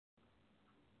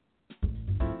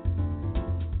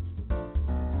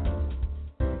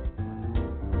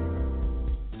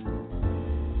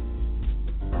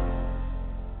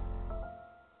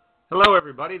Hello,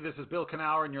 everybody. This is Bill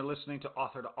Knauer, and you're listening to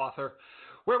Author2Author,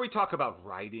 where we talk about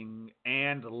writing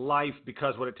and life,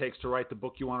 because what it takes to write the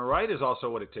book you want to write is also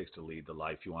what it takes to lead the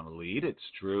life you want to lead. It's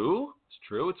true. It's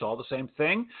true. It's all the same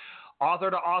thing.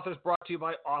 Author2Author is brought to you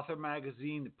by Author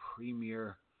Magazine, the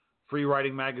premier free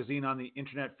writing magazine on the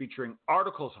internet, featuring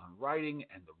articles on writing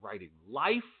and the writing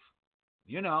life.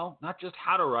 You know, not just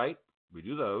how to write, we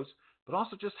do those, but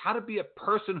also just how to be a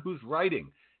person who's writing.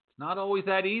 It's not always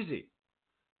that easy.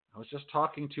 I was just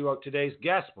talking to today's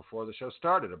guest before the show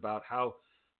started about how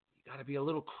you got to be a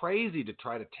little crazy to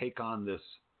try to take on this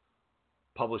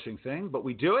publishing thing, but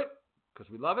we do it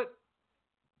because we love it.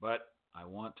 But I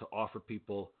want to offer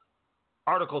people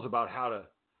articles about how to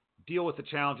deal with the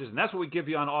challenges, and that's what we give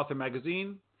you on Author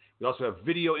Magazine. We also have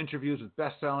video interviews with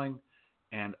best-selling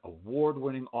and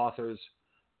award-winning authors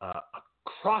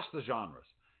across the genres.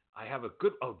 I have a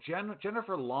good,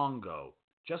 Jennifer Longo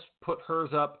just put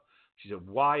hers up. She's a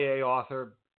YA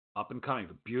author, up and coming,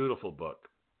 a beautiful book.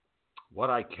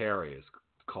 What I Carry is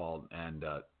called, and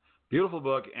beautiful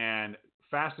book and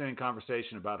fascinating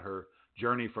conversation about her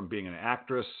journey from being an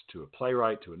actress to a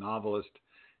playwright to a novelist,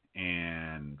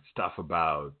 and stuff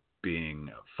about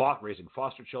being raising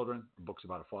foster children, books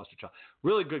about a foster child.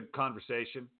 Really good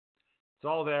conversation. It's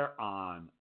all there on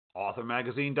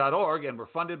authormagazine.org, and we're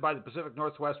funded by the Pacific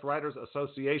Northwest Writers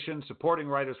Association, supporting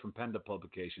writers from pen to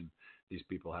publication. These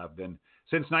people have been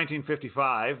since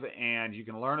 1955, and you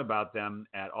can learn about them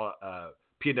at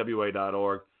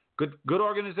pnwa.org. Good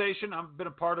organization. I've been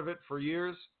a part of it for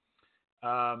years.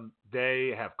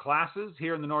 They have classes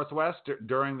here in the Northwest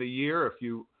during the year if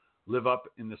you live up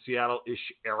in the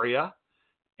Seattle-ish area.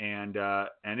 And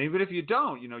even if you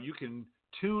don't, you can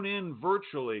tune in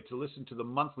virtually to listen to the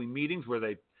monthly meetings where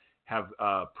they have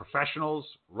professionals,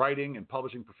 writing and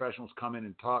publishing professionals, come in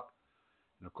and talk.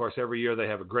 And of course, every year they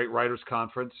have a great writers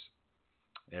conference.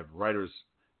 They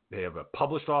have a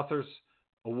published authors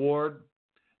award,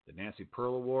 the Nancy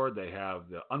Pearl Award. They have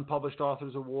the unpublished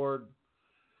authors award.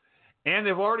 And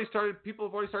people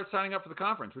have already started signing up for the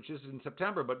conference, which is in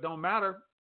September, but doesn't matter.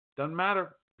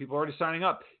 People are already signing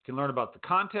up. You can learn about the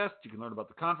contest. You can learn about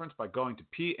the conference by going to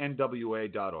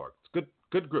pnwa.org. It's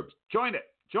good groups. Join it.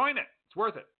 It's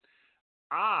worth it.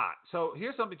 So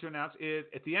here's something to announce.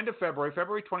 At the end of February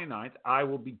 29th, I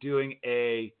will be doing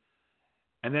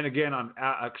and then again on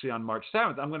March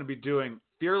 7th, I'm going to be doing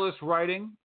Fearless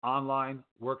Writing online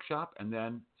workshop. And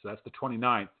then, so that's the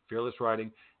 29th, Fearless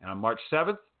Writing. And on March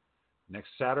 7th, next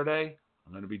Saturday,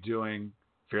 I'm going to be doing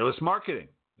Fearless Marketing.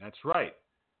 That's right.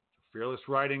 Fearless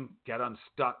Writing, get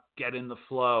unstuck, get in the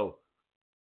flow.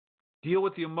 Deal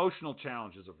with the emotional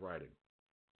challenges of writing.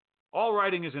 All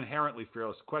writing is inherently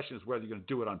fearless. The question is whether you're going to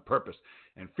do it on purpose.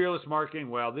 And fearless marketing,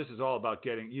 well, this is all about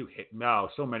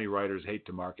so many writers hate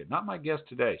to market. Not my guest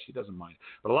today. She doesn't mind.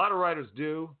 But a lot of writers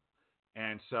do.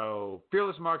 And so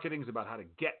fearless marketing is about how to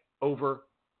get over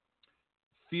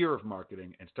fear of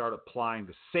marketing and start applying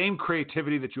the same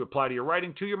creativity that you apply to your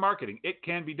writing to your marketing. It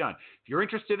can be done. If you're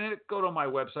interested in it, go to my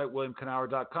website,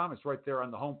 williamknauer.com. It's right there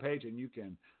on the homepage, and you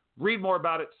can read more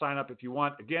about it, sign up if you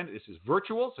want. Again, this is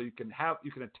virtual, so you can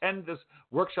attend this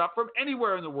workshop from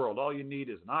anywhere in the world. All you need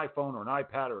is an iPhone or an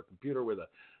iPad or a computer with a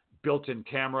built-in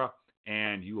camera,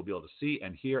 and you will be able to see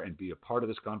and hear and be a part of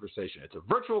this conversation. It's a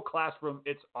virtual classroom.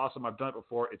 It's awesome. I've done it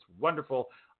before. It's wonderful.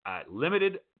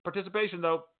 Limited participation,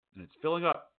 though, and it's filling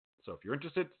up. So if you're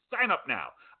interested, sign up now.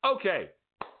 Okay.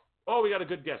 We got a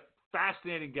good guest.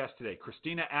 Fascinating guest today,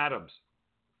 Christina Adams.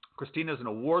 Christina is an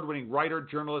award-winning writer,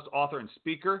 journalist, author, and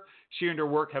speaker. She and her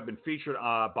work have been featured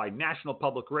by National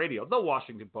Public Radio, The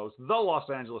Washington Post, The Los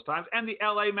Angeles Times, and the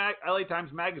LA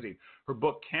Times Magazine. Her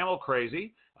book, Camel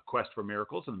Crazy, A Quest for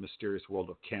Miracles in the Mysterious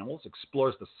World of Camels,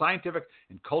 explores the scientific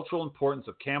and cultural importance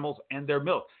of camels and their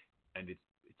milk. And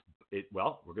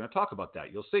we're going to talk about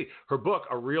that. You'll see. Her book,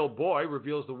 A Real Boy,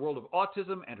 reveals the world of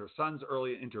autism and her son's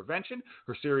early intervention.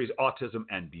 Her series, Autism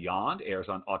and Beyond, airs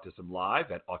on Autism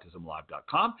Live at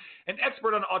autismlive.com. An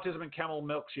expert on autism and camel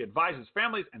milk, she advises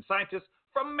families and scientists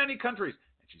from many countries.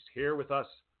 And she's here with us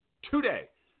today.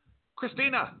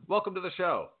 Christina, welcome to the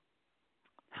show.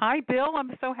 Hi, Bill.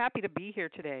 I'm so happy to be here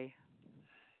today.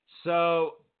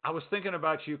 So I was thinking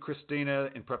about you, Christina,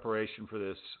 in preparation for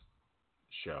this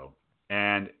show.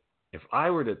 And if I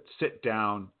were to sit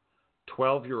down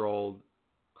 12-year-old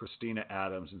Christina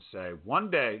Adams and say, one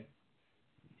day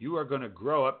you are going to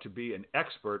grow up to be an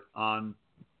expert on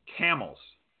camels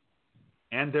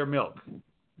and their milk,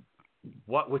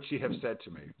 what would she have said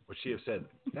to me? Would she have said,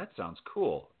 that sounds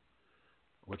cool?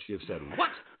 Would she have said, what?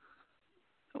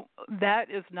 That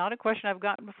is not a question I've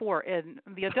gotten before. And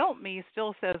the adult me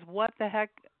still says, what the heck,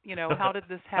 how did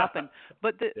this happen?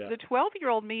 But Yeah. the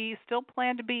 12-year-old me still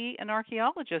planned to be an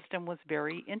archaeologist and was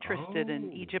very interested in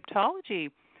Oh.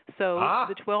 Egyptology. So Ah.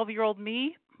 the 12-year-old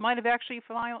me might have actually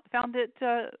found it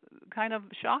kind of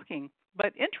shocking,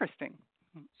 but interesting.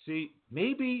 See,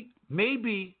 maybe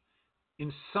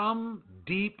in some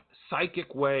deep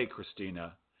psychic way,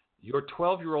 Christina, your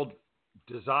 12-year-old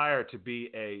desire to be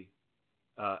a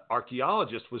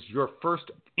archaeologist was your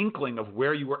first inkling of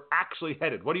where you were actually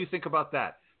headed. What do you think about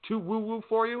that? Too woo-woo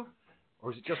for you?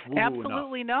 Or is it just woo-woo enough?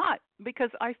 Absolutely not, because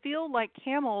I feel like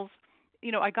camels,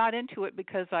 I got into it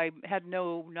because I had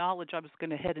no knowledge I was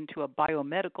going to head into a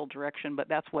biomedical direction, but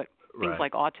that's what things Right.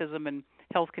 like autism and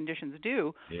health conditions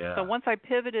do. So Yeah. once I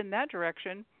pivoted in that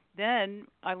direction, then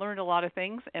I learned a lot of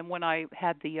things. And when I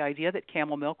had the idea that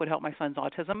camel milk would help my son's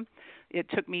autism, it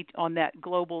took me on that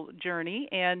global journey.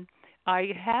 And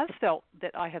I have felt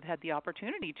that I have had the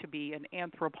opportunity to be an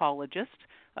anthropologist,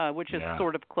 which is Yeah.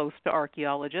 sort of close to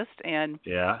archaeologist, and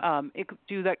Yeah.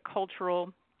 do that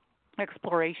cultural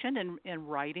exploration and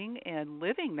writing and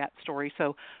living that story.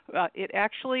 So it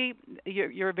actually,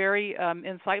 you're very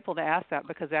insightful to ask that,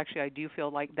 because actually I do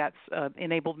feel like that's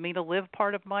enabled me to live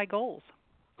part of my goals.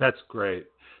 That's great.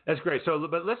 That's great. So,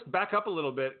 but let's back up a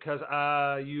little bit, because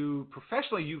you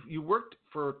professionally, you worked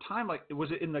for a time, like,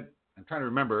 was it in the? I'm trying to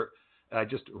remember. I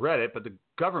just read it, but the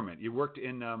government. You worked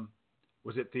in.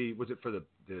 Was it for the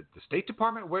State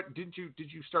Department? Where did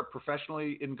you start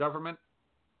professionally in government?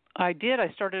 I did. I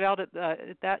started out at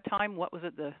that time. What was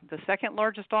it? The second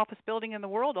largest office building in the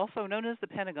world, also known as the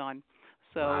Pentagon.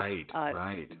 So Right.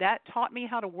 Right. that taught me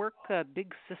how to work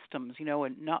big systems,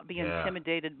 and not be Yeah.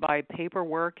 intimidated by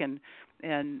paperwork, and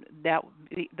that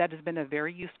has been a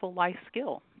very useful life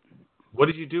skill. What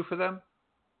did you do for them?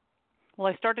 Well,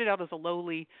 I started out as a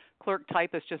lowly clerk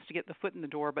typist just to get the foot in the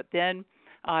door, but then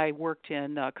I worked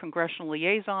in congressional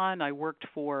liaison. I worked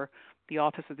for the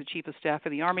Office of the Chief of Staff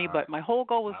of the Army, but my whole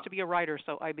goal was Wow. to be a writer,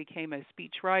 so I became a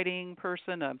speech writing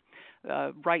person,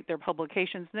 write their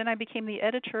publications. And then I became the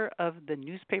editor of the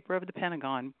newspaper of the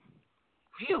Pentagon.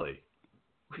 Really?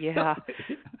 Yeah,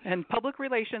 and public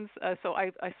relations. So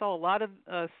I saw a lot of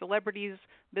celebrities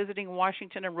visiting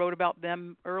Washington and wrote about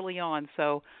them early on.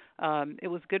 So it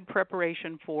was good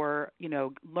preparation for,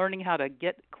 learning how to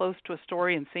get close to a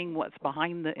story and seeing what's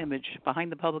behind the image,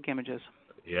 behind the public images.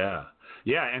 Yeah.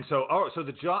 Yeah. And so, so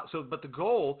the job, but the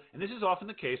goal, and this is often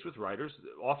the case with writers,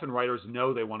 often writers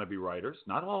know they want to be writers.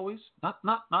 Not always,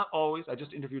 not always. I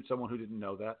just interviewed someone who didn't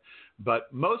know that,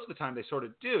 but most of the time they sort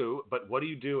of do. But what do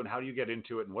you do, and how do you get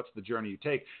into it, and what's the journey you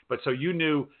take? But so you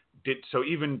knew, so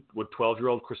even would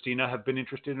 12-year-old Christina have been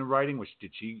interested in writing?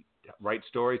 Did she write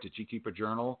stories? Did she keep a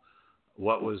journal?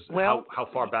 What was, how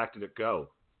far back did it go?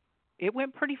 It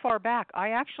went pretty far back. I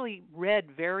actually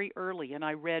read very early, and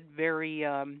I read very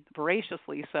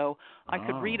voraciously. So I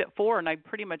could read at 4, and I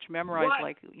pretty much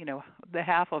memorized, the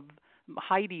half of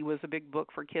Heidi was a big book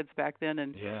for kids back then.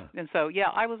 And so, yeah,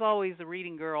 I was always a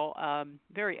reading girl,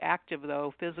 very active,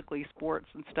 though, physically, sports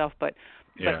and stuff. But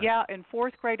yeah, in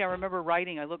 4th grade, I remember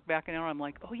writing. I look back and I'm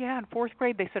like, oh, yeah, in 4th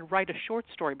grade they said write a short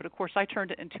story. But, of course, I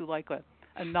turned it into like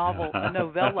a novel, a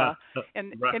novella,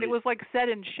 and it was like set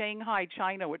in Shanghai,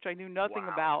 China, which I knew nothing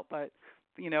about, but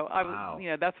I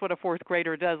was, that's what a 4th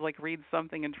grader does, like reads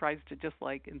something and tries to just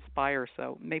like inspire.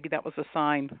 So maybe that was a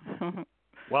sign.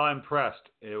 Well, I'm impressed.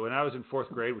 When I was in 4th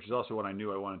grade, which is also when I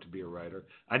knew I wanted to be a writer,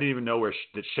 I didn't even know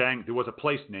there was a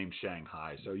place named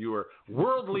Shanghai. So you were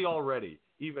worldly already,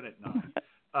 even at 9.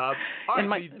 All right, and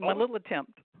my little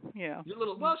attempt. Yeah. Your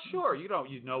little, well, sure. You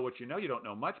know what you know. You don't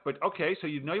know much, but okay. So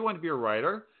you want to be a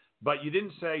writer, but you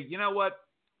didn't say, you know what?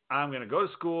 I'm going to go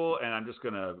to school, and I'm just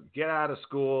going to get out of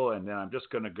school, and then I'm just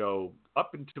going to go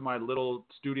up into my little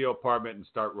studio apartment and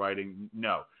start writing.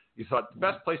 No, you thought the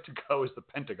best place to go is the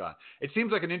Pentagon. It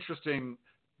seems like an interesting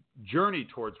journey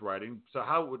towards writing.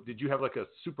 So did you have like a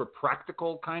super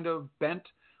practical kind of bent?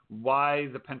 Why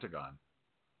the Pentagon?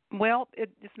 Well,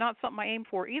 it's not something I aim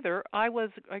for either. I was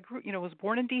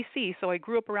born in D.C., so I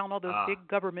grew up around all those big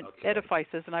government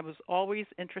edifices, and I was always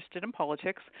interested in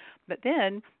politics. But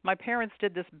then my parents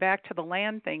did this back to the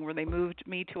land thing where they moved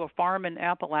me to a farm in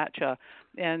Appalachia.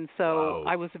 And so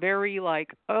I was very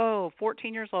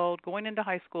 14 years old, going into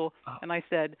high school, and I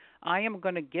said, I am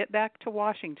going to get back to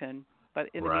Washington. But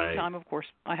in the meantime, of course,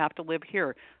 I have to live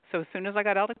here. So as soon as I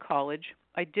got out of college,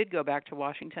 I did go back to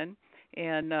Washington.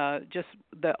 And just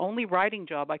the only writing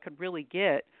job I could really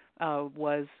get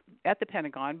was at the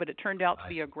Pentagon, but it turned out to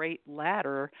be a great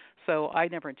ladder. So I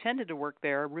never intended to work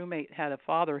there. A roommate had a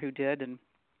father who did, and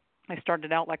I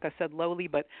started out, like I said, lowly,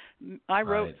 but I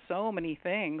wrote Right. so many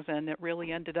things, and it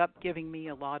really ended up giving me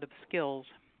a lot of skills.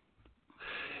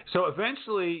 So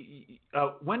eventually,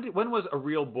 when was A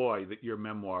Real Boy that your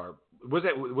memoir? Was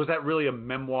that really a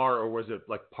memoir, or was it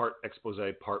like part expose,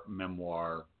 part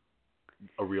memoir?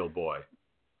 A Real Boy.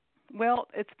 Well,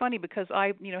 it's funny because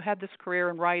I, had this career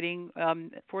in writing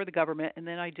for the government, and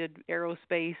then I did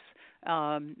aerospace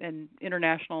and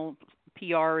international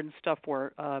PR and stuff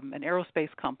for an aerospace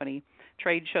company,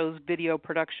 trade shows, video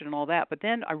production, and all that. But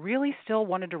then I really still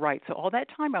wanted to write. So all that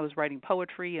time I was writing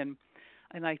poetry, and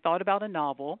I thought about a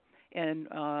novel, and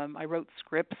I wrote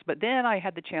scripts. But then I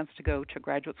had the chance to go to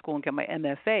graduate school and get my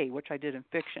MFA, which I did in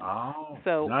fiction. Oh,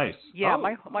 So nice. yeah, Oh,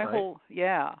 my all right. whole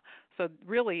yeah. So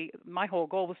really, my whole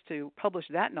goal was to publish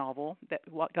that novel that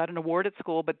got an award at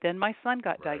school. But then my son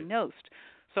got Right. diagnosed,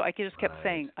 so I just kept Right.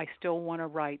 saying, I still want to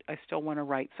write. I still want to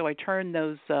write. So I turned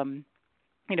those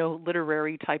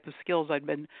literary type of skills I'd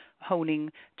been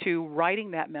honing to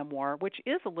writing that memoir, which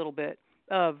is a little bit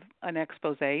of an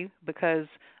expose because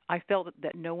I felt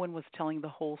that no one was telling the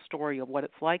whole story of what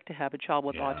it's like to have a child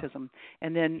with Yeah. autism,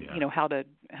 and then Yeah. how to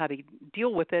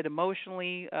deal with it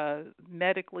emotionally,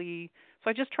 medically. So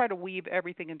I just try to weave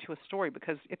everything into a story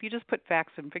because if you just put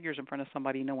facts and figures in front of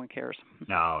somebody, no one cares.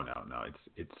 No, no, no.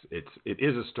 It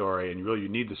is a story, and you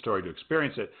need the story to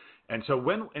experience it. And so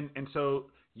so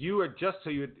you were just so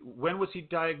you when was he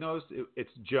diagnosed?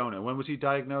 It's Jonah. When was he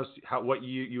diagnosed? What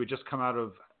you had just come out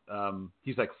of?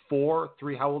 He's like 4,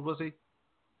 3. How old was he?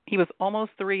 He was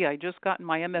almost 3. I just gotten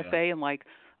my Yeah. MFA, and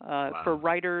for Wow.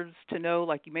 writers to know,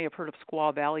 like you may have heard of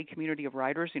Squaw Valley Community of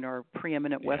Writers, our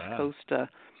preeminent West Yeah. Coast.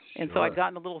 And so I'd Sure.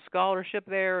 gotten a little scholarship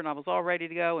there, and I was all ready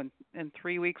to go. And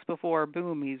 3 weeks before,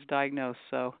 boom, he's diagnosed.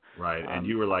 So Right. And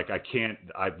you were like, I can't.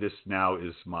 This now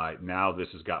is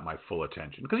this has got my full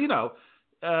attention because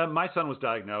my son was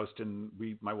diagnosed, and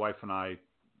my wife and I,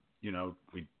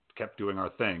 we kept doing our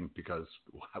thing because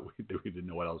we didn't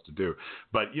know what else to do.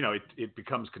 But it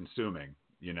becomes consuming,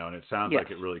 and it sounds yes,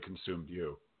 like it really consumed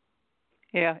you.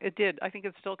 yeah, it did. I think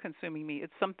it's still consuming me.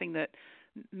 It's something that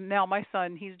now my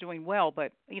son, he's doing well,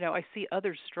 but I see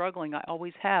others struggling. I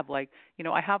always have. I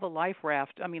have a life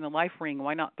raft. I mean, a life ring.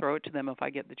 Why not throw it to them if I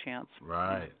get the chance?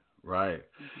 Right. Right.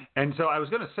 Mm-hmm. And so I was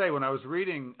going to say, when I was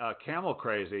reading Camel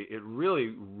Crazy, it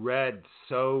really read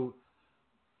so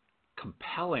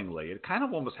compellingly. It kind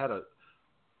of almost had a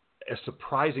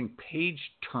surprising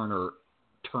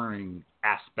turning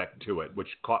aspect to it, which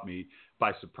caught me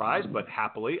by surprise, but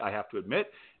happily, I have to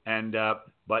admit. And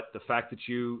but the fact that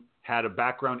you had a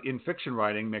background in fiction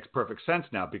writing makes perfect sense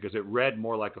now, because it read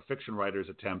more like a fiction writer's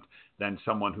attempt than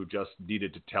someone who just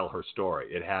needed to tell her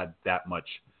story. It had that much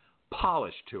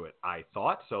polish to it, I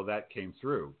thought, so that came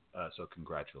through. So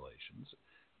congratulations.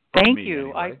 Thank Me,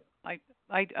 you. anyway.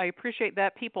 I appreciate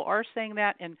that. People are saying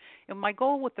that, and my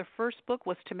goal with the first book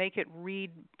was to make it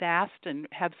read fast and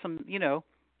have some,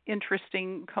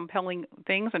 interesting, compelling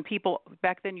things. And people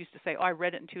back then used to say, "Oh, I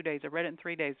read it in 2 days. I read it in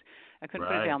 3 days. I couldn't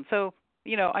put it Right. down." So,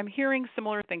 I'm hearing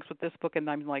similar things with this book, and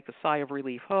I'm like a sigh of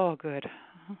relief. Oh, good.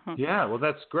 Yeah, well,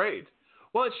 that's great.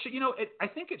 Well, it should, I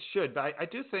think it should, but I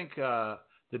do think the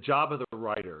job of the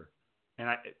writer,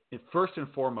 and first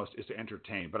and foremost, is to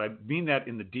entertain. But I mean that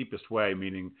in the deepest way,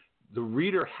 meaning the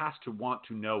reader has to want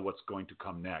to know what's going to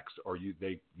come next, or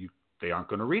they aren't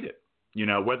going to read it.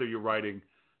 Whether you're writing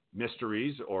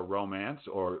mysteries or romance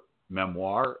or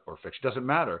memoir or fiction, doesn't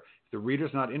matter. If the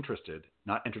reader's not interested,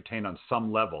 not entertained on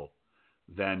some level,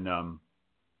 then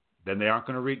they aren't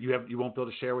going to read. You won't be able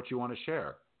to share what you want to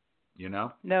share.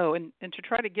 No, and to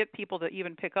try to get people to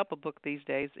even pick up a book these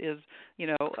days is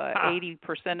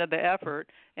 80% of the effort,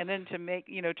 and then to make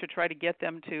to try to get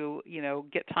them to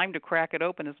get time to crack it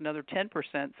open is another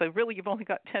 10%. So really, you've only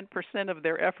got 10% of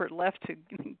their effort left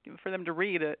for them to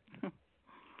read it.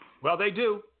 Well, they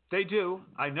do. They do.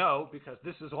 I know, because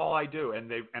this is all I do,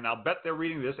 and I'll bet they're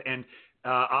reading this. And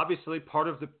obviously, part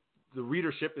of the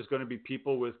readership is going to be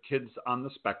people with kids on the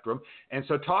spectrum. And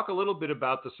so talk a little bit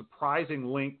about the surprising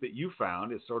link that you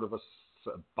found. It's sort of a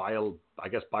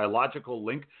biological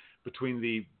link between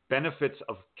the benefits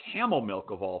of camel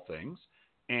milk, of all things,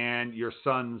 and your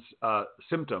son's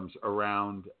symptoms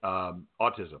around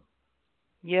autism.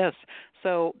 Yes.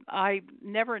 So I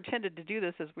never intended to do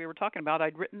this, as we were talking about.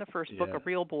 I'd written the first book, Yeah. A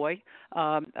Real Boy,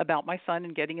 about my son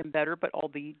and getting him better, but all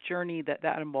the journey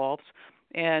that involves.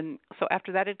 And so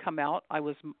after that had come out, I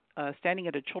was standing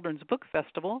at a children's book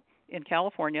festival in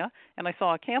California, and I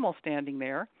saw a camel standing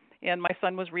there. And my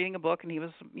son was reading a book, and he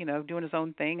was, doing his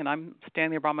own thing, and I'm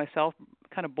standing there by myself,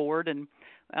 kind of bored and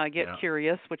get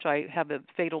curious, which I have a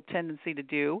fatal tendency to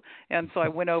do. And so I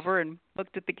went over and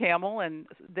looked at the camel, and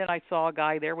then I saw a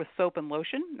guy there with soap and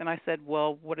lotion, and I said,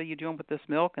 well, what are you doing with this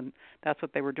milk? And that's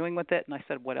what they were doing with it. And I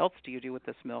said, what else do you do with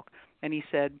this milk? And he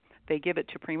said, they give it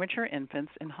to premature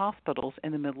infants in hospitals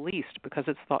in the Middle East because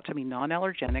it's thought to be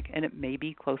non-allergenic and it may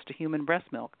be close to human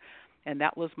breast milk. And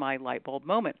that was my light bulb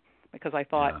moment, because I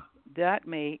thought that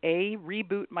may, A,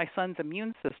 reboot my son's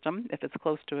immune system if it's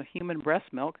close to a human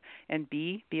breast milk, and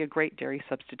B, be a great dairy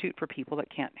substitute for people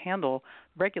that can't handle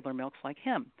regular milks like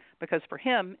him. Because for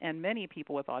him and many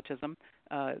people with autism,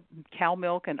 cow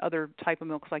milk and other type of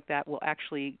milks like that will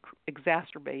actually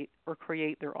exacerbate or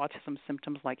create their autism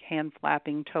symptoms like hand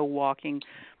flapping, toe walking,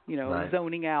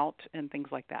 zoning out, and things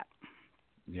like that.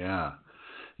 Yeah.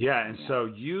 And so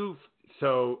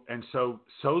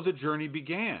the journey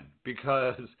began,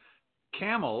 because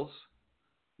camels,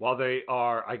 while they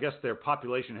are, I guess their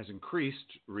population has increased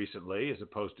recently as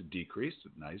opposed to decreased,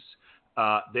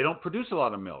 they don't produce a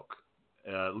lot of milk,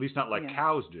 at least not like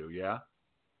cows do,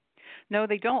 No,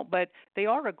 they don't, but they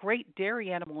are a great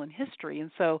dairy animal in history.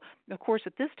 And so, of course,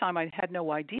 at this time, I had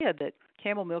no idea that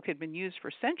camel milk had been used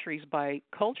for centuries by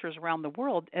cultures around the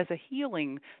world as a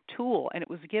healing tool, and it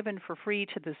was given for free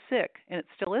to the sick, and it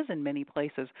still is in many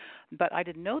places. But I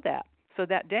didn't know that. So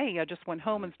that day, I just went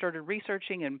home and started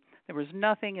researching, and there was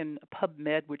nothing in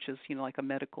PubMed, which is, like a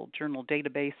medical journal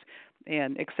database,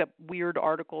 and except weird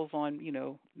articles on,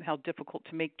 how difficult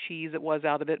to make cheese it was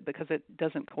out of it because it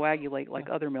doesn't coagulate like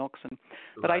other milks.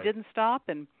 But I didn't stop,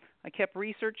 and I kept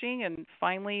researching, and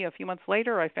finally, a few months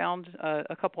later, I found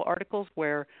a couple articles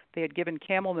where they had given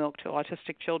camel milk to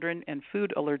autistic children and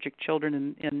food allergic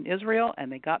children in Israel,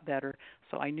 and they got better.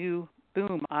 So I knew,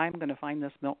 boom, I'm going to find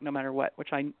this milk no matter what, which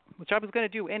I was going to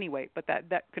do anyway, but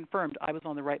that confirmed I was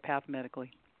on the right path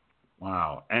medically.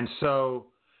 Wow. And so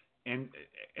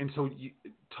you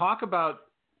talk about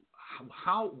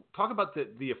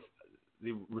the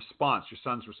response, your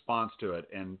son's response to it,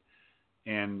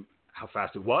 and how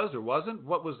fast it was or wasn't.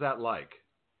 What was that like?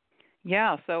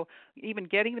 Yeah, so even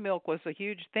getting the milk was a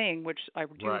huge thing, which I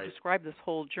do describe this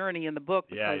whole journey in the book,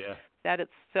 because that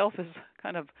itself is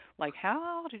kind of like,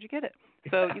 how did you get it?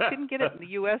 So you couldn't get it in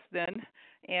the U.S. then,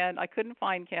 and I couldn't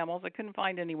find camels. I couldn't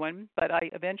find anyone, but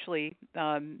I eventually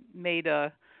made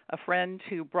a friend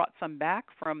who brought some back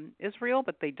from Israel,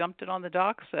 but they dumped it on the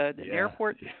docks at an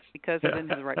airport because I didn't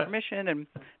have the right permission. And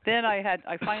then I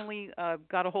finally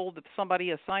got a hold of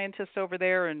somebody, a scientist over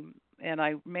there, and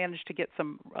I managed to get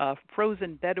some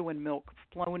frozen Bedouin milk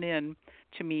flown in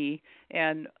to me,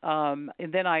 and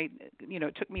then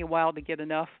it took me a while to get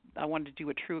enough. I wanted to do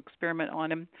a true experiment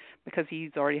on him because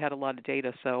he's already had a lot of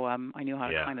data, so I knew how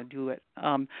to kind of do it.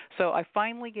 So I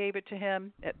finally gave it to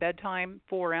him at bedtime,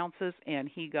 4 ounces, and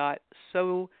he got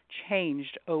so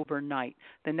changed overnight.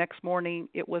 The next morning,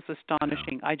 it was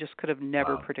astonishing. I just could have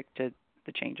never predicted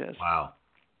the changes. Wow.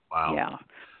 Yeah.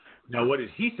 Now, what did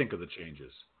he think of the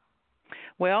changes?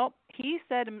 Well, he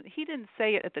said, he didn't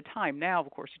say it at the time. Now,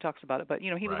 of course, he talks about it, but,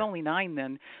 he was only 9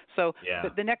 then. So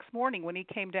but the next morning when he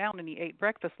came down and he ate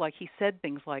breakfast, he said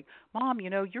things like, Mom,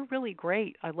 you're really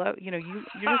great. I love, you're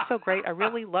just so great. I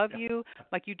really love you.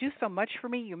 You do so much for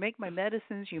me. You make my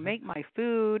medicines. You make my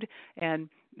food. And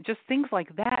just things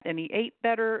like that. And he ate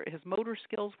better. His motor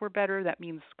skills were better. That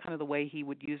means kind of the way he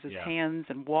would use his hands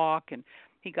and walk. And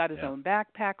he got his own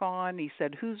backpack on. He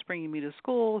said, who's bringing me to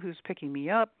school? Who's picking me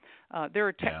up? There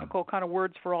are technical kind of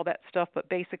words for all that stuff, but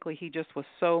basically he just was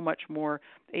so much more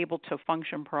able to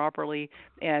function properly.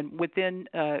 And within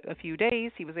a few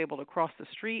days, he was able to cross the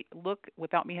street, look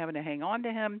without me having to hang on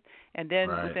to him. And then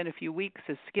within a few weeks,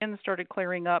 his skin started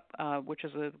clearing up, which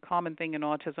is a common thing in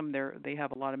autism. They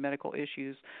have a lot of medical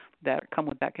issues that come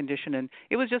with that condition. And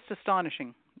it was just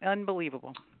astonishing,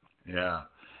 unbelievable. Yeah.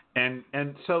 And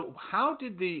so how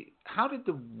did the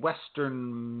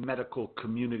Western medical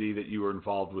community that you were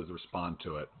involved with respond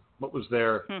to it? What was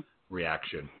their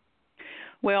reaction?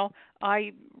 Well,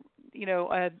 I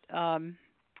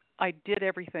did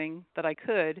everything that I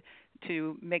could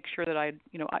to make sure that I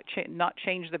not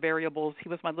change the variables. He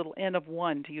was my little N of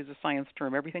 1, to use a science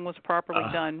term. Everything was properly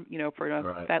done,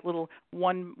 for that little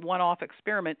one-off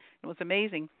experiment. It was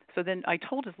amazing. So then I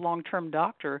told his long-term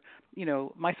doctor,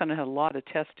 my son had a lot of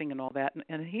testing and all that,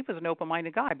 and he was an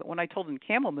open-minded guy. But when I told him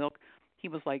camel milk, he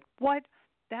was like, what?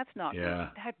 That's not good.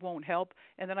 That won't help.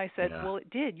 And then I said, well, it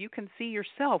did. You can see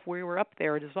yourself. We were up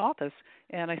there at his office,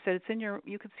 and I said,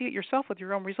 you can see it yourself with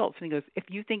your own results. And he goes, if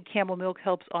you think camel milk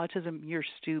helps autism, you're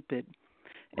stupid.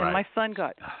 And my son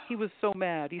he was so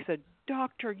mad. He said,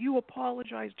 doctor, you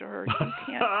apologize to her. You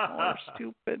can't call her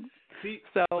stupid. See,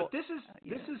 so but this is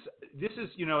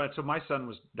and so my son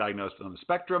was diagnosed on the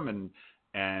spectrum, and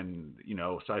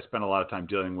so I spent a lot of time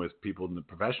dealing with people in the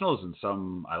professionals, and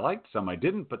some I liked, some I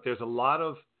didn't, but there's a lot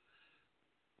of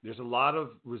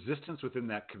resistance within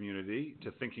that community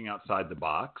to thinking outside the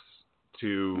box,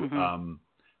 to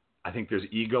I think there's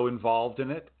ego involved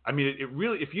in it. I mean, it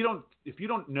really, if you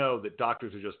don't know that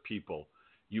doctors are just people,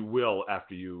 you will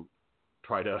after you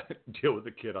try to deal with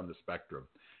a kid on the spectrum,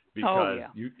 because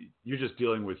you're just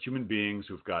dealing with human beings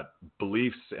who've got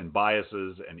beliefs and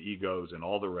biases and egos and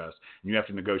all the rest, and you have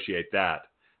to negotiate that,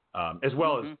 as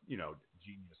well as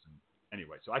genius. And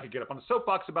anyway, so I could get up on the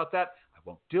soapbox about that. I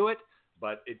won't do it,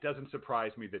 but it doesn't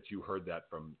surprise me that you heard that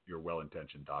from your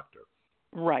well-intentioned doctor.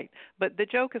 Right. But the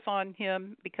joke is on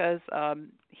him because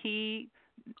he,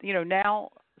 now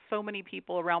so many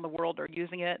people around the world are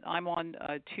using it. I'm on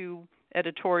 2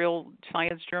 editorial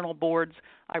science journal boards.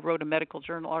 I wrote a medical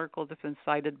journal article that's been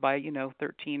cited by,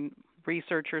 13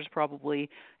 researchers probably,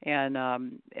 and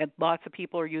lots of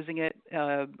people are using it.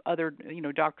 Other,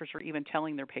 doctors are even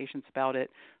telling their patients about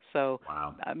it. So,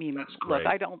 wow. I mean, That's look,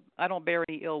 great. I don't bear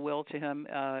any ill will to him,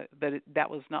 but that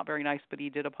was not very nice. But he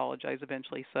did apologize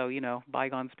eventually. So,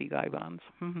 bygones be bygones.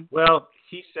 Mm-hmm. Well,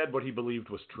 he said what he believed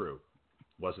was true.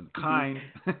 Wasn't kind.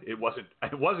 It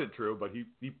wasn't true, but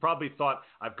he probably thought,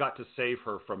 I've got to save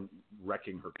her from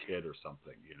wrecking her kid or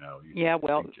something, Yeah,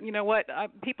 well, you know what?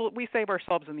 We save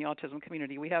ourselves in the autism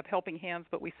community. We have helping hands,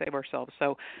 but we save ourselves.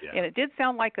 So, and it did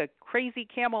sound like a crazy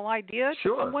camel idea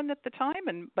to someone at the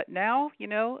time, but now,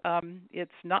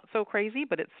 it's not so crazy,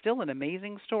 but it's still an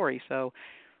amazing story. So,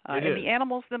 and the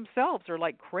animals themselves are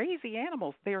like crazy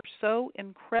animals. They are so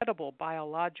incredible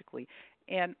biologically.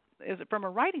 And from a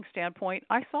writing standpoint,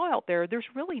 I saw out there's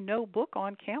really no book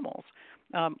on camels,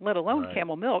 let alone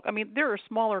camel milk. I mean, there are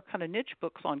smaller kind of niche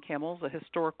books on camels, a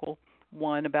historical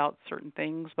one about certain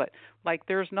things, but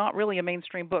there's not really a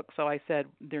mainstream book. So I said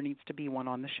there needs to be one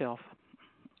on the shelf.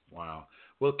 Wow.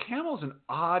 Well, camel's an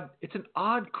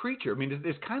odd creature. I mean,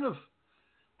 it's kind of,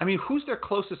 who's their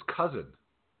closest cousin?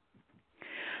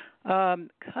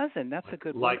 Cousin, that's a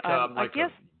good one. I guess.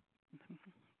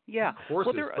 Yeah.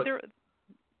 Horses, they're a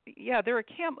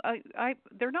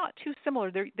they're not too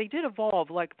similar. They did evolve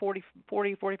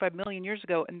 45 million years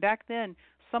ago, and back then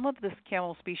some of this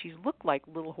camel species looked like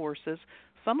little horses.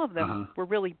 Some of them were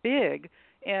really big,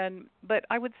 but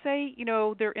I would say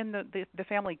they're in the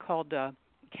family called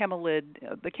camelid,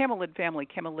 the camelid family,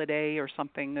 Camelidae or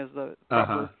something is the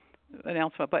proper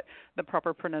announcement, but the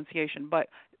proper pronunciation. But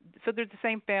so they're the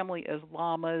same family as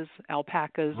llamas,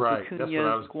 alpacas,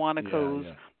 vicuñas,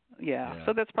 guanacos. Yeah,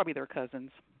 so that's probably their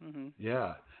cousins. Mm-hmm.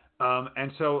 Yeah,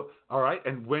 and so all right.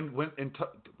 And when was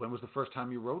the first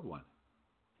time you rode one?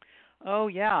 Oh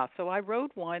yeah, so I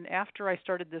rode one after I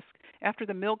started this. After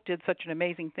the milk did such an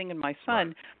amazing thing in my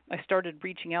son, I started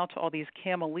reaching out to all these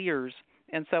cameleers.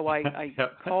 And so I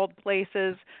called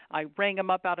places, I rang them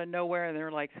up out of nowhere, and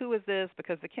they're like, who is this?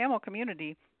 Because the camel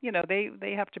community,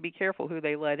 they have to be careful who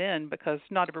they let in, because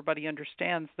not everybody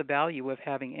understands the value of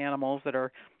having animals that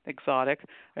are exotic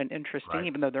and interesting,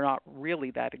 even though they're not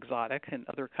really that exotic in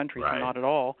other countries, not at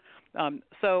all.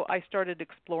 So I started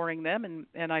exploring them,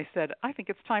 and I said, I think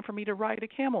it's time for me to ride a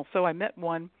camel. So I met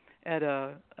one at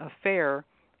a fair,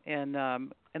 and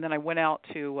then I went out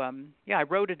to I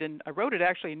rode it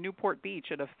actually in Newport Beach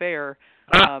at a fair,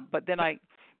 but then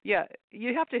you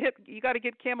got to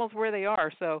get camels where they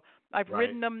are. So I've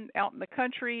ridden them out in the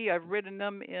country, I've ridden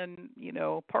them in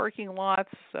parking lots.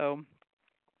 So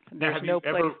there's no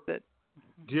place that.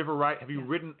 Do you ever ride?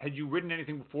 Had you ridden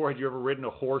anything before? Had you ever ridden a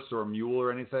horse or a mule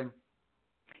or anything?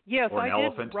 Yes, I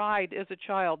did ride as a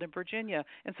child in Virginia.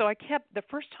 And so the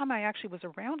first time I actually was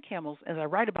around camels, as I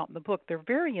write about in the book, they're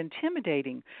very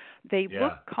intimidating. They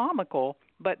look comical,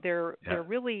 but they're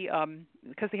really,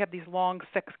 because they have these long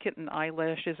sex kitten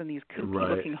eyelashes and these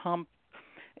kooky-looking humps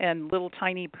and little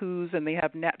tiny poos, and they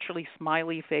have naturally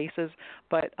smiley faces.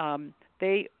 But I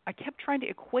kept trying to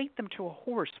equate them to a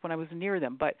horse when I was near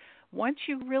them. But once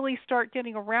you really start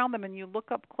getting around them and you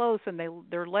look up close, and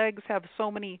their legs have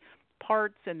so many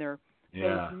parts, and their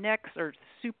necks are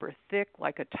super thick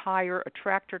like a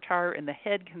tractor tire, and the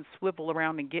head can swivel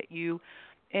around and get you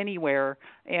anywhere,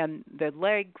 and the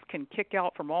legs can kick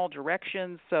out from all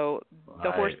directions. So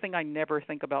the horse thing, I never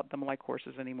think about them like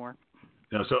horses anymore.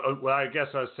 No, so I guess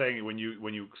I was saying when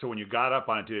you got up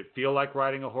on it, did it feel like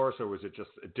riding a horse, or was it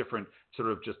just a different sort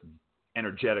of just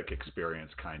energetic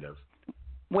experience, kind of?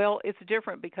 Well, it's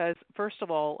different because first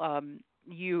of all,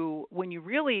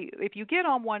 if you get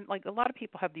on one, like a lot of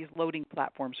people have these loading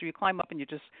platforms, so you climb up and you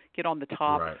just get on the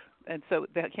top, and so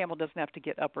the camel doesn't have to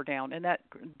get up or down, and that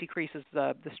decreases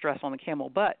the stress on the camel.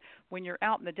 But when you're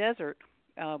out in the desert,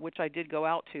 which I did go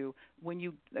out to,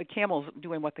 when a camel's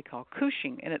doing what they call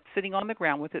couching, and it's sitting on the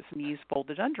ground with its knees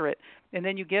folded under it, and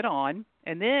then you get on,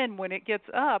 and then when it gets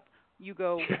up, you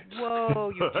go,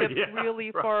 whoa, you tip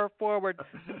really far forward,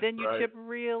 then you tip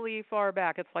really far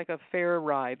back. It's like a fair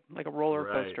ride, like a roller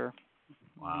coaster.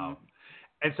 Wow.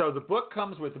 And so the book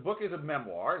is a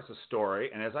memoir, it's a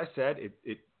story, and as I said,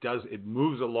 it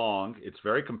moves along, it's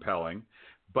very compelling,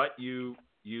 but you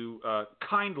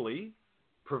kindly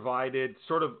provided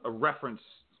sort of a reference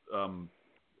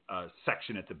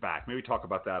section at the back. Maybe talk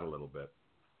about that a little bit.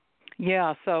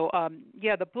 Yeah, so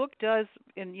the book does,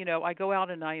 and I go out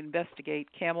and I investigate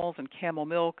camels and camel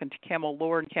milk and camel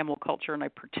lore and camel culture, and I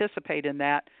participate in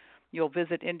that. You'll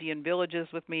visit Indian villages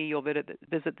with me. You'll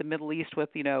visit the Middle East with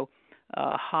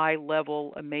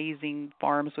high-level, amazing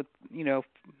farms with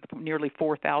nearly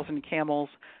 4,000 camels.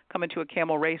 Come into a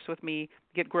camel race with me.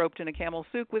 Get groped in a camel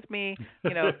souk with me.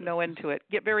 No end to it.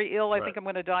 Get very ill. I think I'm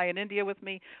going to die in India with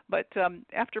me. But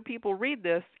after people read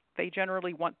this, they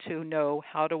generally want to know,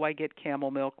 how do I get camel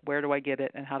milk, where do I get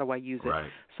it, and how do I use it?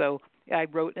 So I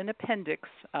wrote an appendix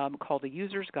called a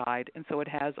user's guide, and so it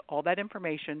has all that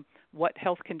information. What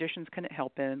health conditions can it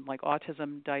help in, like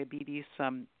autism, diabetes,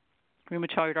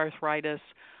 rheumatoid arthritis,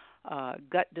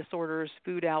 gut disorders,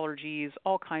 food allergies,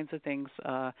 all kinds of things,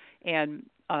 and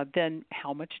then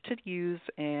how much to use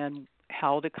and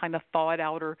how to kind of thaw it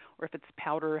out, or if it's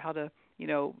powder, how to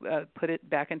put it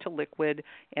back into liquid,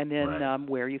 and then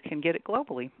where you can get it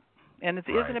globally. And it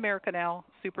is in America now,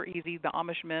 super easy. The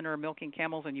Amish men are milking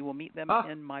camels, and you will meet them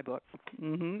in my book.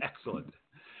 Mm-hmm. Excellent.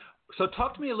 So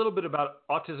talk to me a little bit about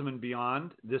Autism and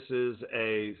Beyond. Is it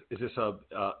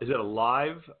a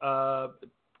live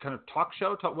kind of talk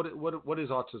show? What is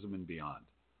Autism and Beyond?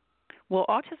 Well,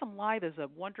 Autism Live is a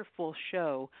wonderful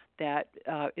show that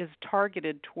is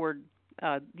targeted toward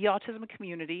the autism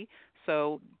community.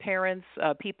 So parents,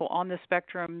 people on the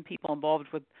spectrum, people involved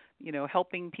with,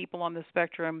 helping people on the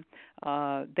spectrum,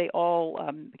 they all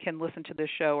can listen to this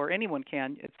show, or anyone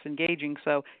can. It's engaging.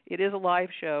 So it is a live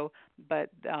show, but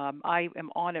I am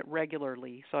on it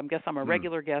regularly. So I guess I'm a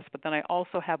regular guest, but then I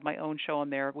also have my own show on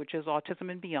there, which is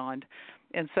Autism and Beyond.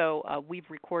 And so we've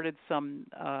recorded some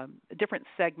different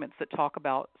segments that talk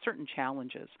about certain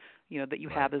challenges, that you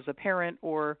have as a parent,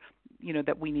 or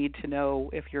that we need to know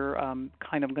if you're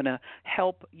kind of going to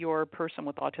help your person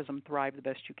with autism thrive the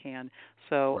best you can.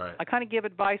 So I kind of give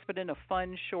advice, but in a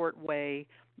fun, short way,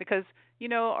 because,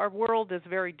 our world is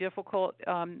very difficult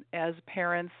as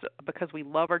parents, because we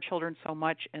love our children so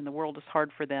much, and the world is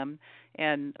hard for them.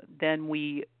 And then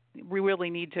we really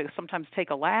need to sometimes take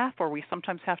a laugh, or we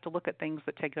sometimes have to look at things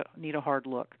that need a hard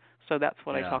look. So that's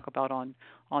what I talk about on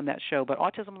that show. But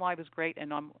Autism Live is great,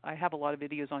 and I have a lot of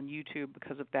videos on YouTube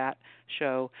because of that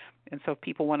show. And so if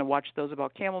people want to watch those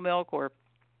about camel milk, or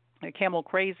camel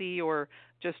crazy, or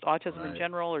just autism in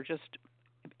general, or just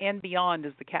and beyond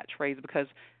is the catchphrase, because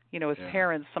as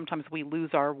parents, sometimes we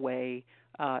lose our way.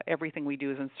 Everything we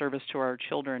do is in service to our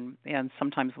children, and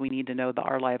sometimes we need to know that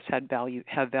our lives have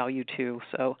value too.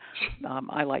 So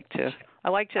I like to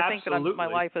think that my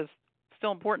life is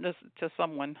still important to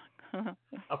someone.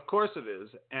 Of course it is,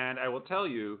 and I will tell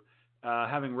you,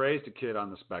 having raised a kid on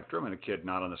the spectrum and a kid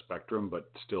not on the spectrum but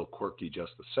still quirky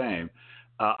just the same,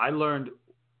 I learned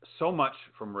so much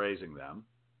from raising them.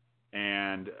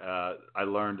 And I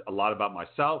learned a lot about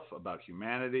myself, about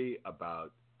humanity,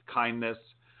 about kindness,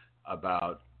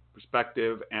 about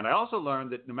perspective. And I also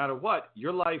learned that no matter what,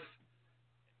 your life,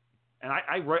 and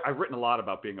I've written a lot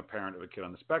about being a parent of a kid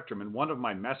on the spectrum, and one of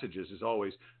my messages is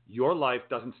always, your life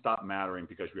doesn't stop mattering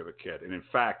because you have a kid. And in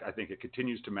fact, I think it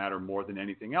continues to matter more than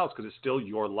anything else, because it's still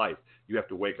your life. You have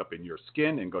to wake up in your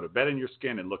skin and go to bed in your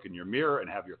skin and look in your mirror and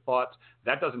have your thoughts.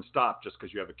 That doesn't stop just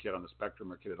because you have a kid on the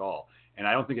spectrum or a kid at all. And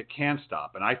I don't think it can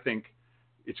stop. And I think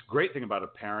it's a great thing about a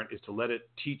parent is to let it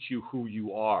teach you who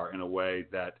you are in a way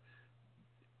that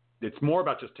it's more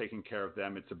about just taking care of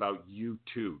them. It's about you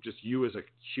too, just you as a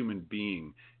human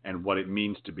being and what it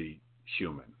means to be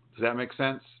human. Does that make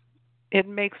sense? It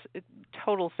makes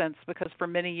total sense, because for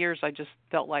many years I just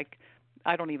felt like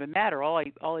I don't even matter. All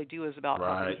I do is about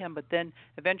helping him. But then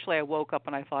eventually I woke up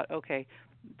and I thought, okay,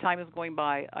 time is going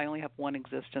by. I only have one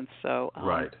existence, so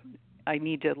I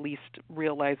need to at least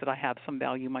realize that I have some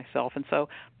value myself. And so,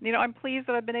 I'm pleased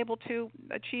that I've been able to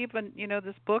achieve,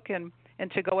 this book and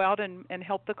to go out and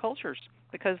help the cultures,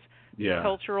 because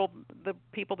the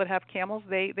people that have camels,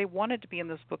 they wanted to be in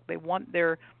this book. They want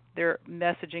their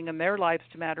messaging and their lives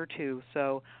to matter too.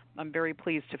 So I'm very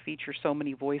pleased to feature so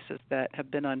many voices that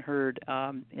have been unheard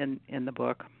in the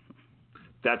book.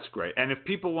 That's great. And if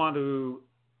people want to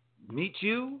meet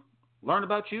you, learn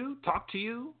about you, talk to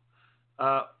you,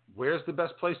 where's the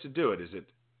best place to do it? Is it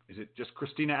just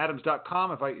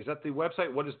ChristinaAdams.com? Is that the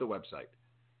website? What is the website?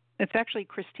 It's actually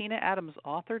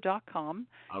ChristinaAdamsAuthor.com,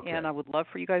 Okay. and I would love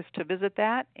for you guys to visit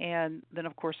that. And then,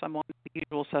 of course, I'm on the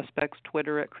usual suspects,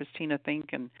 Twitter at Christina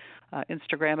Think, and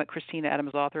Instagram at Christina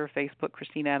Adams Author, Facebook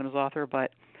Christina Adams Author.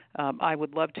 But I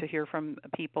would love to hear from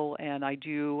people, and I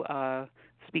do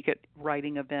speak at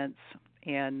writing events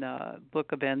and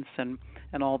book events and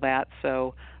all that.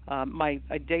 So I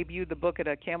debuted the book at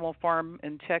a camel farm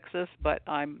in Texas, but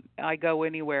I go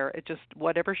anywhere. It just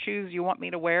whatever shoes you want me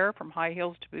to wear, from high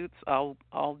heels to boots,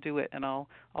 I'll do it, and I'll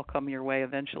come your way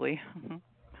eventually.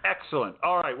 Excellent.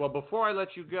 All right. Well, before I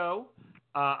let you go,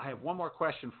 I have one more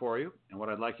question for you, and what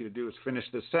I'd like you to do is finish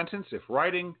this sentence. If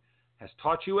writing has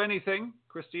taught you anything,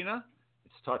 Christina,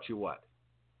 it's taught you what?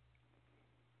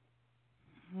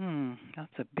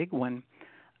 That's a big one.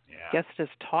 Yeah. Guess it has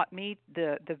taught me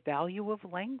the value of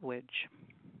language.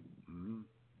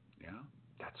 Yeah,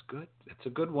 that's good. That's a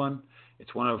good one.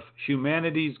 It's one of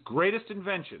humanity's greatest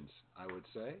inventions, I would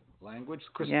say, language.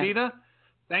 Christina,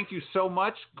 thank you so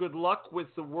much. Good luck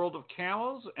with the world of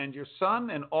camels and your son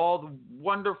and all the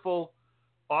wonderful,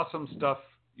 awesome stuff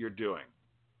you're doing.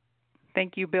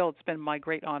 Thank you, Bill. It's been my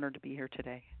great honor to be here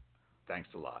today. Thanks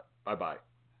a lot. Bye-bye.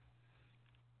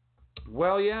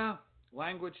 Well, yeah,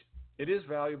 language, it is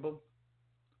valuable.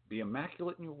 Be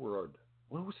immaculate in your word.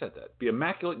 Well, who said that? Be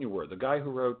immaculate in your word. The guy who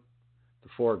wrote the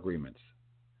 4 Agreements.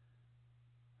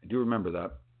 I do remember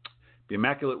that. Be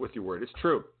immaculate with your word. It's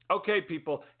true. Okay,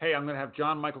 people. Hey, I'm going to have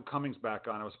John Michael Cummings back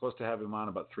on. I was supposed to have him on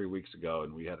about 3 weeks ago,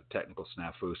 and we had a technical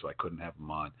snafu, so I couldn't have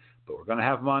him on. But we're going to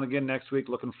have him on again next week.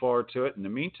 Looking forward to it. In the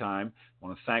meantime, I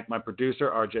want to thank my producer,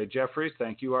 RJ Jeffries.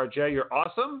 Thank you, RJ. You're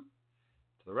awesome.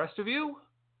 To the rest of you,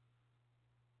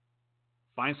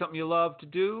 find something you love to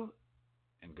do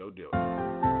and go do it.